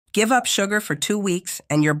Give up sugar for 2 weeks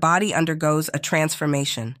and your body undergoes a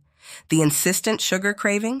transformation. The insistent sugar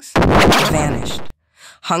cravings vanished.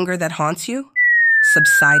 Hunger that haunts you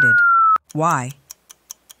subsided. Why?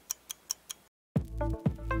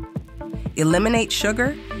 Eliminate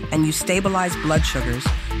sugar and you stabilize blood sugars,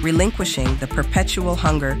 relinquishing the perpetual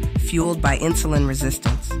hunger fueled by insulin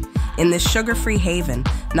resistance. In this sugar-free haven,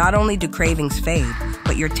 not only do cravings fade,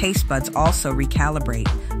 but your taste buds also recalibrate,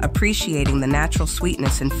 appreciating the natural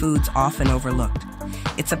sweetness in foods often overlooked.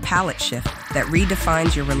 It's a palate shift that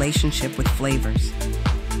redefines your relationship with flavors.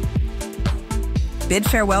 Bid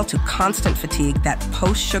farewell to constant fatigue. That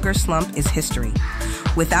post-sugar slump is history.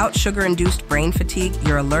 Without sugar-induced brain fatigue,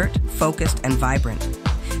 you're alert, focused, and vibrant.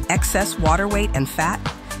 Excess water weight and fat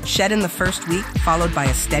shed in the first week, followed by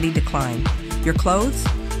a steady decline. Your clothes?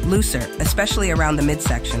 Looser, especially around the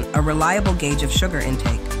midsection, a reliable gauge of sugar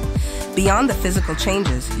intake. Beyond the physical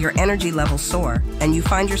changes, your energy levels soar, and you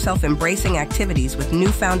find yourself embracing activities with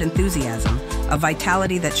newfound enthusiasm, a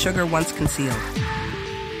vitality that sugar once concealed.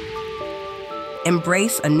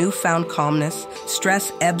 Embrace a newfound calmness,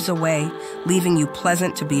 stress ebbs away, leaving you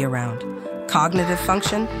pleasant to be around. Cognitive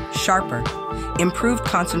function, sharper. Improved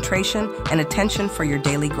concentration and attention for your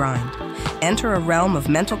daily grind. Enter a realm of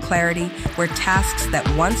mental clarity where tasks that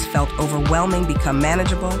once felt overwhelming become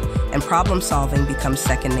manageable and problem-solving becomes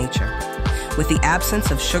second nature. With the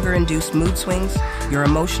absence of sugar-induced mood swings, your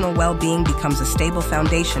emotional well-being becomes a stable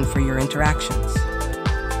foundation for your interactions.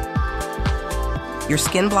 Your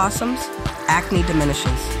skin blossoms, acne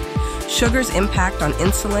diminishes. Sugar's impact on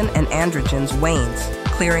insulin and androgens wanes,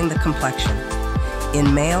 clearing the complexion.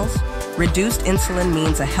 In males, reduced insulin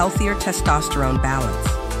means a healthier testosterone balance.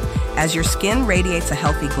 As your skin radiates a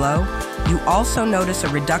healthy glow, you also notice a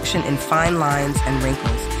reduction in fine lines and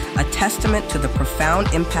wrinkles, a testament to the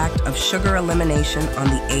profound impact of sugar elimination on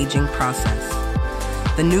the aging process.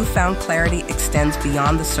 The newfound clarity extends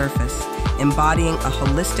beyond the surface, embodying a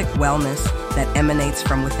holistic wellness that emanates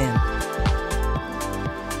from within.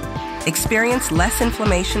 Experience less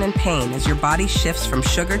inflammation and pain as your body shifts from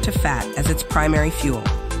sugar to fat as its primary fuel.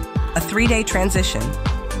 A 3-day transition,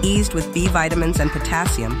 eased with B vitamins and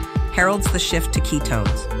potassium, heralds the shift to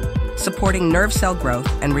ketones, supporting nerve cell growth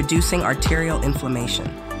and reducing arterial inflammation.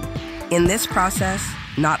 In this process,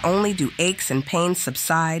 not only do aches and pains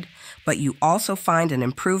subside, but you also find an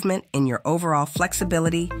improvement in your overall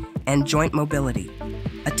flexibility and joint mobility,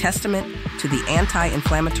 a testament to the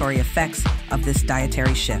anti-inflammatory effects of this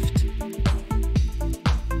dietary shift.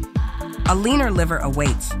 A leaner liver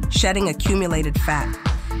awaits, shedding accumulated fat.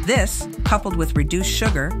 This, coupled with reduced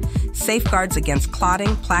sugar, safeguards against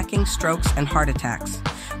clotting, plaquing, strokes, and heart attacks.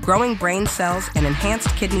 Growing brain cells and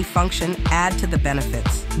enhanced kidney function add to the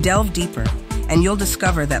benefits. Delve deeper, and you'll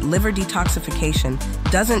discover that liver detoxification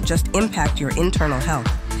doesn't just impact your internal health.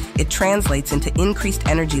 It translates into increased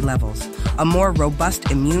energy levels, a more robust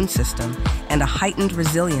immune system, and a heightened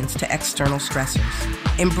resilience to external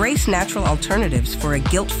stressors. Embrace natural alternatives for a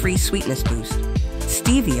guilt-free sweetness boost.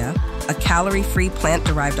 Stevia, a calorie-free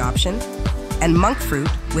plant-derived option, and monk fruit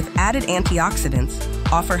with added antioxidants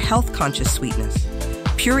offer health-conscious sweetness.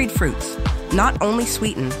 Pureed fruits not only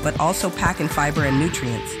sweeten but also pack in fiber and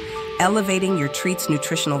nutrients, elevating your treat's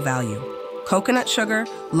nutritional value. Coconut sugar,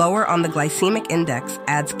 lower on the glycemic index,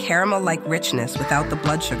 adds caramel-like richness without the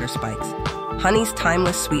blood sugar spikes. Honey's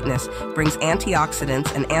timeless sweetness brings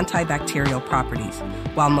antioxidants and antibacterial properties,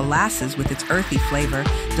 while molasses with its earthy flavor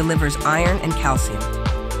delivers iron and calcium.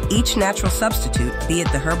 Each natural substitute, be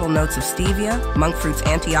it the herbal notes of stevia, monk fruit's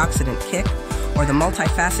antioxidant kick, or the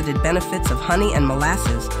multifaceted benefits of honey and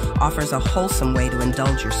molasses, offers a wholesome way to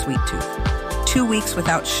indulge your sweet tooth. 2 weeks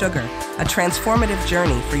without sugar, a transformative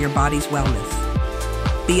journey for your body's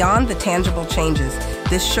wellness. Beyond the tangible changes,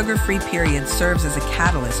 this sugar-free period serves as a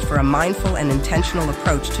catalyst for a mindful and intentional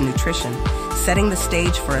approach to nutrition, setting the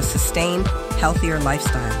stage for a sustained, healthier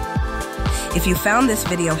lifestyle. If you found this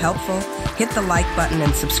video helpful, hit the like button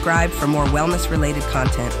and subscribe for more wellness-related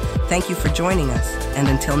content. Thank you for joining us, and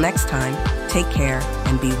until next time, take care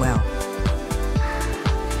and be well.